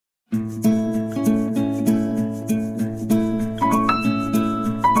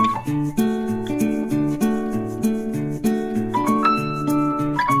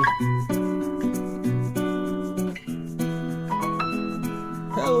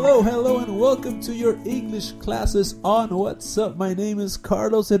Hello, and welcome to your English classes on WhatsApp. My name is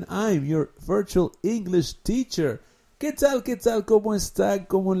Carlos and I'm your virtual English teacher. ¿Qué tal? ¿Cómo están?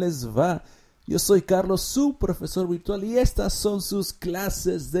 ¿Cómo les va? Yo soy Carlos, su profesor virtual, y estas son sus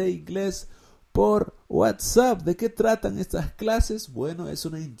clases de inglés por WhatsApp. ¿De qué tratan estas clases? Bueno, es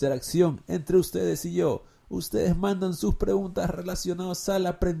una interacción entre ustedes y yo. Ustedes mandan sus preguntas relacionadas al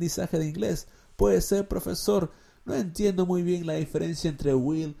aprendizaje de inglés. Puede ser, profesor, no entiendo muy bien la diferencia entre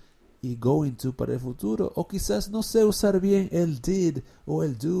will y going to para el futuro, o quizás no sé usar bien el did o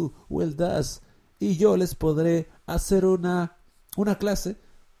el do o el does, y yo les podré hacer una clase,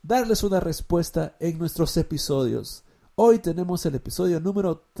 darles una respuesta en nuestros episodios. Hoy tenemos el episodio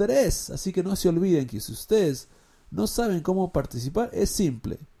número 3, así que no se olviden que si ustedes no saben cómo participar, es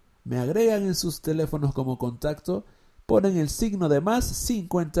simple. Me agregan en sus teléfonos como contacto, ponen el signo de más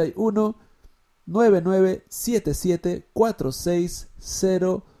 51 9977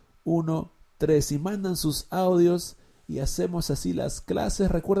 46013 y mandan sus audios y hacemos así las clases.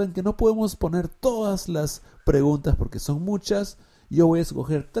 Recuerden que no podemos poner todas las preguntas porque son muchas. Yo voy a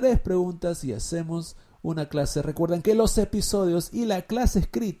escoger 3 preguntas y hacemos una clase. Recuerden que los episodios y la clase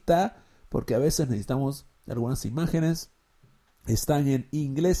escrita, porque a veces necesitamos algunas imágenes, están en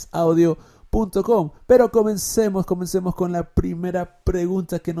inglesaudio.com. Pero comencemos con la primera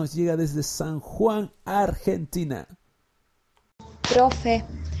pregunta que nos llega desde San Juan, Argentina. Profe,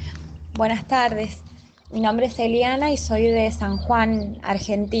 buenas tardes. Mi nombre es Eliana y soy de San Juan,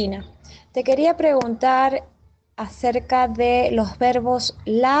 Argentina. Te quería preguntar acerca de los verbos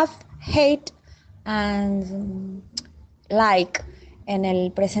love, hate and like en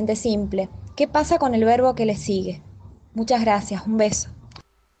el presente simple. ¿Qué pasa con el verbo que le sigue? Muchas gracias, un beso.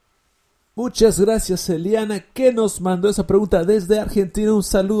 Muchas gracias, Eliana, que nos mandó esa pregunta desde Argentina. Un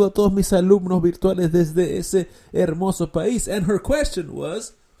saludo a todos mis alumnos virtuales desde ese hermoso país. And her question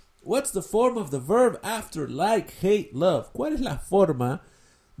was, what's the form of the verb after like, hate, love? ¿Cuál es la forma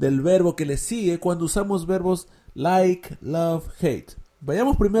del verbo que le sigue cuando usamos verbos like, love, hate?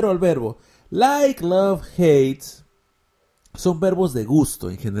 Vayamos primero al verbo. Like, love, hate son verbos de gusto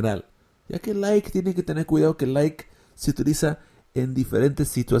en general. Ya que like tiene que tener cuidado que like se utiliza en diferentes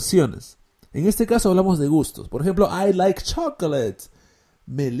situaciones. En este caso hablamos de gustos. Por ejemplo, I like chocolate.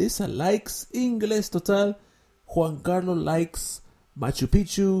 Melissa likes inglés total. Juan Carlos likes Machu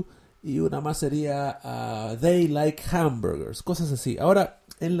Picchu. Y una más sería they like hamburgers. Cosas así. Ahora,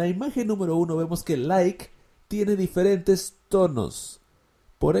 en la imagen número 1 vemos que like tiene diferentes tonos.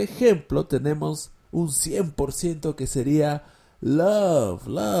 Por ejemplo, tenemos un 100% que sería love.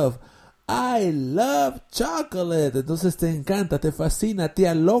 I love chocolate. Entonces te encanta, te fascina, te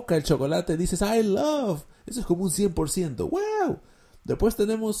aloca el chocolate. Dices I love. Eso es como un 100%. ¡Wow! Después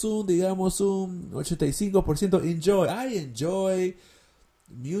tenemos un 85% enjoy. I enjoy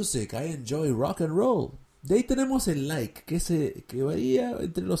music. I enjoy rock and roll. De ahí tenemos el like, que varía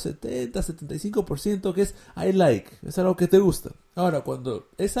entre los 70-75%, que es I like. Es algo que te gusta. Ahora, cuando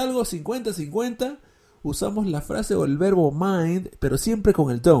es algo 50-50, usamos la frase o el verbo mind, pero siempre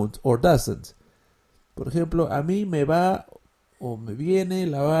con el don't or doesn't. Por ejemplo, a mí me va o me viene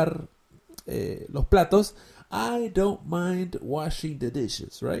lavar los platos. I don't mind washing the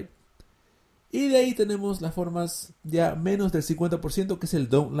dishes, right? Y de ahí tenemos las formas ya menos del 50%, que es el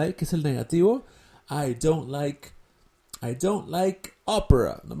don't like, que es el negativo. I don't like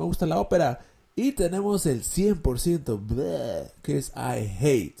opera. No me gusta la ópera. Y tenemos el 100%, bleh, que es I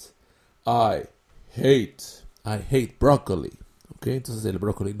hate broccoli. ¿Ok? Entonces el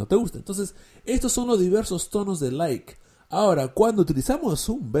brócoli no te gusta. Entonces, estos son los diversos tonos de like. Ahora, cuando utilizamos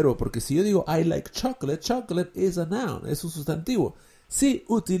un verbo, porque si yo digo I like chocolate, chocolate is a noun, es un sustantivo. Si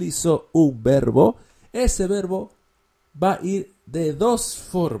utilizo un verbo, ese verbo va a ir de 2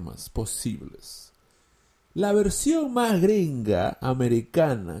 formas posibles. La versión más gringa,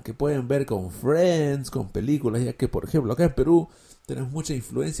 americana, que pueden ver con Friends, con películas, ya que por ejemplo acá en Perú tenemos mucha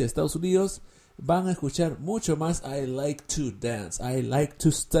influencia de Estados Unidos, van a escuchar mucho más I like to dance, I like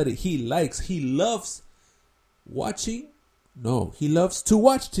to study, he loves he loves to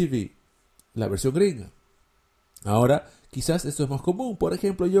watch TV. La versión gringa. Ahora, quizás esto es más común. Por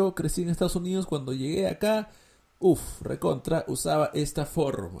ejemplo, yo crecí en Estados Unidos, cuando llegué acá, usaba esta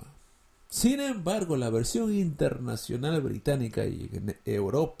forma. Sin embargo, la versión internacional británica y en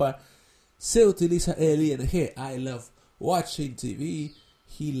Europa se utiliza el ing. I love watching TV.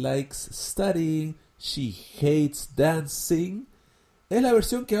 He likes studying. She hates dancing. Es la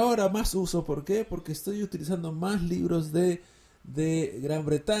versión que ahora más uso. ¿Por qué? Porque estoy utilizando más libros de Gran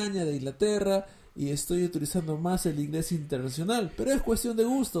Bretaña, de Inglaterra, y estoy utilizando más el inglés internacional. Pero es cuestión de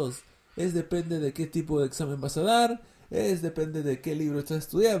gustos. Depende de qué tipo de examen vas a dar. depende de qué libro estás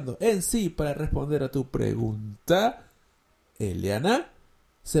estudiando. En sí, para responder a tu pregunta, Eliana,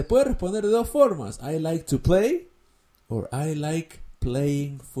 se puede responder de dos formas. I like to play or I like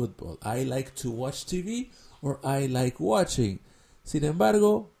playing football. I like to watch TV or I like watching. Sin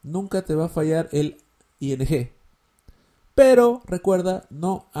embargo, nunca te va a fallar el ing. Pero recuerda,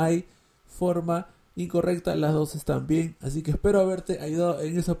 no hay forma incorrecta, las dos están bien. Así que espero haberte ayudado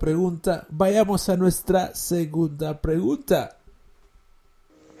en esa pregunta. Vayamos a nuestra segunda pregunta.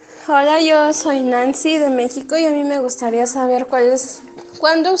 Hola, yo soy Nancy de México y a mí me gustaría saber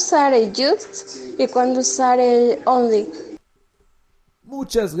cuándo usar el just y cuándo usar el only.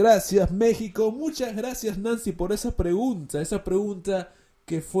 Muchas gracias, México. Muchas gracias, Nancy, por esa pregunta. Esa pregunta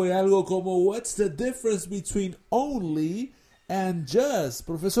que fue algo como What's the difference between only and just?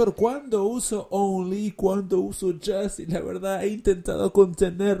 Profesor, ¿cuándo uso only y cuándo uso just? Y la verdad he intentado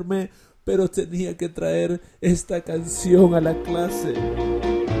contenerme, pero tenía que traer esta canción a la clase.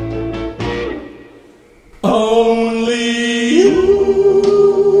 Only you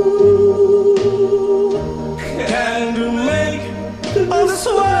can make the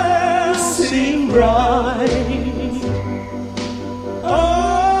sweat seem bright.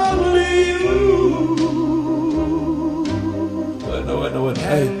 Only you. Bueno.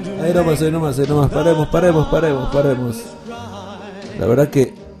 Ahí nomás. Paremos. La verdad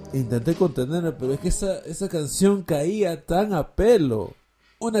que intenté contenerme, pero es que esa canción caía tan a pelo.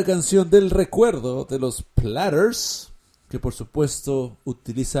 Una canción del recuerdo de los Platters, que por supuesto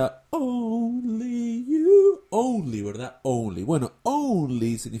utiliza only you. Only, ¿verdad? Only. Bueno,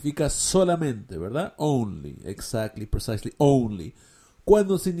 only significa solamente, ¿verdad? Only. Exactly, precisely, only.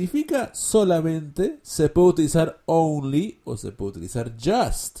 Cuando significa solamente, se puede utilizar only o se puede utilizar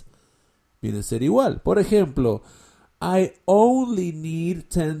just. Viene a ser igual. Por ejemplo, I only need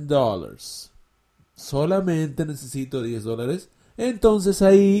 $10. Solamente necesito $10. Entonces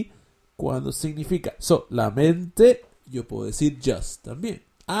ahí, cuando significa solamente, yo puedo decir just también.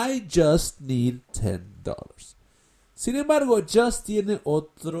 I just need $10. Sin embargo, just tiene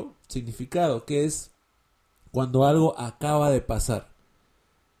otro significado, que es cuando algo acaba de pasar.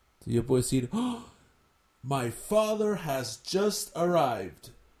 Entonces yo puedo decir, my father has just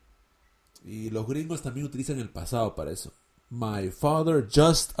arrived. Y los gringos también utilizan el pasado para eso. My father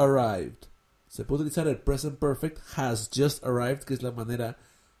just arrived. Se puede utilizar el present perfect, has just arrived, que es la manera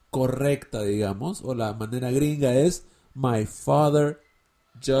correcta, digamos, o la manera gringa es my father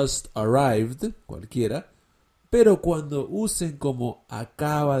just arrived, cualquiera. Pero cuando usen como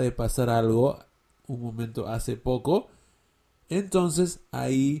acaba de pasar algo, un momento hace poco, entonces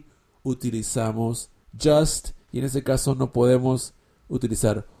ahí utilizamos just, y en ese caso no podemos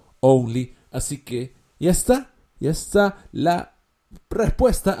utilizar only. Así que ya está la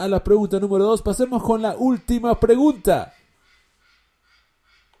respuesta a la pregunta número 2. Pasemos con la última pregunta.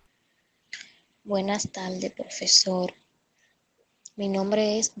 Buenas tardes, profesor. Mi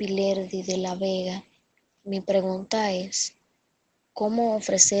nombre es Vilerdi de la Vega. Mi pregunta es, ¿cómo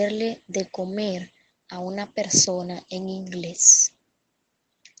ofrecerle de comer a una persona en inglés?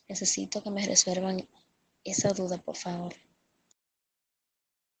 Necesito que me resuelvan esa duda, por favor.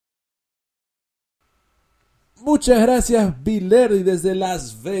 Muchas gracias, Vilerdi, desde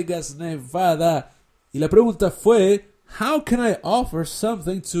Las Vegas, Nevada. Y la pregunta fue, how can I offer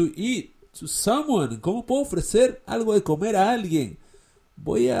something to eat to someone? ¿Cómo puedo ofrecer algo de comer a alguien?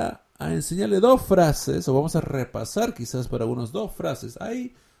 Voy a enseñarle dos frases, o vamos a repasar quizás para algunos dos frases.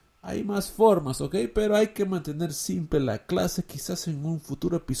 Hay más formas, ¿ok? Pero hay que mantener simple la clase. Quizás en un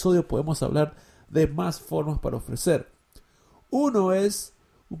futuro episodio podemos hablar de más formas para ofrecer. Uno es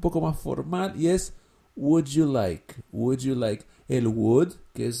un poco más formal y es would you like. Would you like. El would,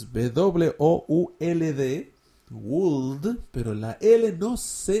 que es W-O-U-L-D, would, pero la L no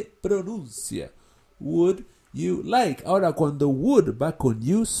se pronuncia. Would you like. Ahora, cuando would va con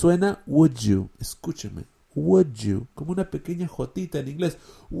you, suena would you. Escúcheme. Would you. Como una pequeña jotita en inglés.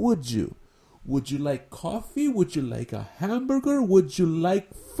 Would you. Would you like coffee? Would you like a hamburger? Would you like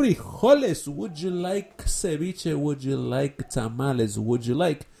frijoles? Would you like ceviche? Would you like tamales? Would you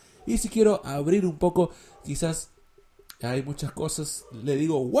like. Y si quiero abrir un poco, quizás hay muchas cosas, le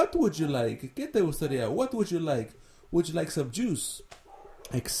digo, what would you like? ¿Qué te gustaría? What would you like? Would you like some juice?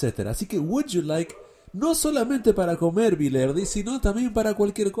 Etcétera. Así que would you like, no solamente para comer, Vilerdi, sino también para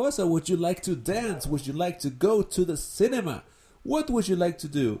cualquier cosa. Would you like to dance? Would you like to go to the cinema? What would you like to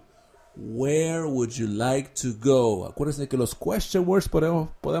do? Where would you like to go? Acuérdense que los question words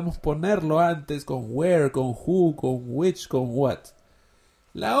podemos ponerlo antes con where, con who, con which, con what.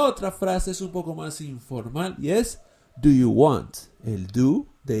 La otra frase es un poco más informal y es do you want. El do,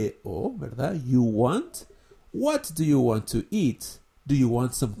 D-O, ¿verdad? You want. what do you want to eat? Do you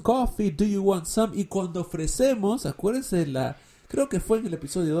want some coffee? Do you want some? Y cuando ofrecemos, acuérdense, creo que fue en el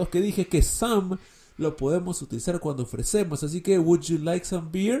episodio 2 que dije que some lo podemos utilizar cuando ofrecemos. Así que, would you like some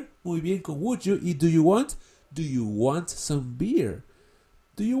beer? Muy bien con would you. ¿Y do you want? Do you want some beer?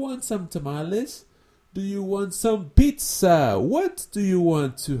 Do you want some tamales? Do you want some pizza? What do you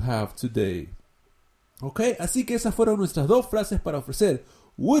want to have today? Ok, así que esas fueron nuestras 2 frases para ofrecer.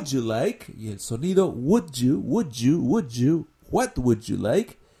 Would you like? Y el sonido would you, would you, would you. What would you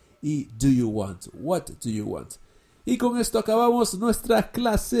like? Y do you want? What do you want? Y con esto acabamos nuestras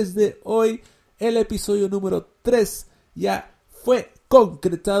clases de hoy. El episodio número 3 ya fue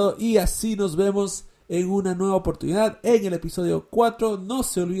concretado y así nos vemos en una nueva oportunidad en el episodio 4. No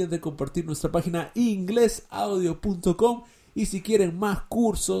se olviden de compartir nuestra página inglesaudio.com y si quieren más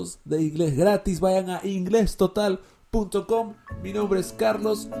cursos de inglés gratis vayan a inglestotal.com. Mi nombre es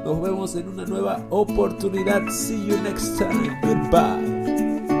Carlos, nos vemos en una nueva oportunidad. See you next time. Goodbye.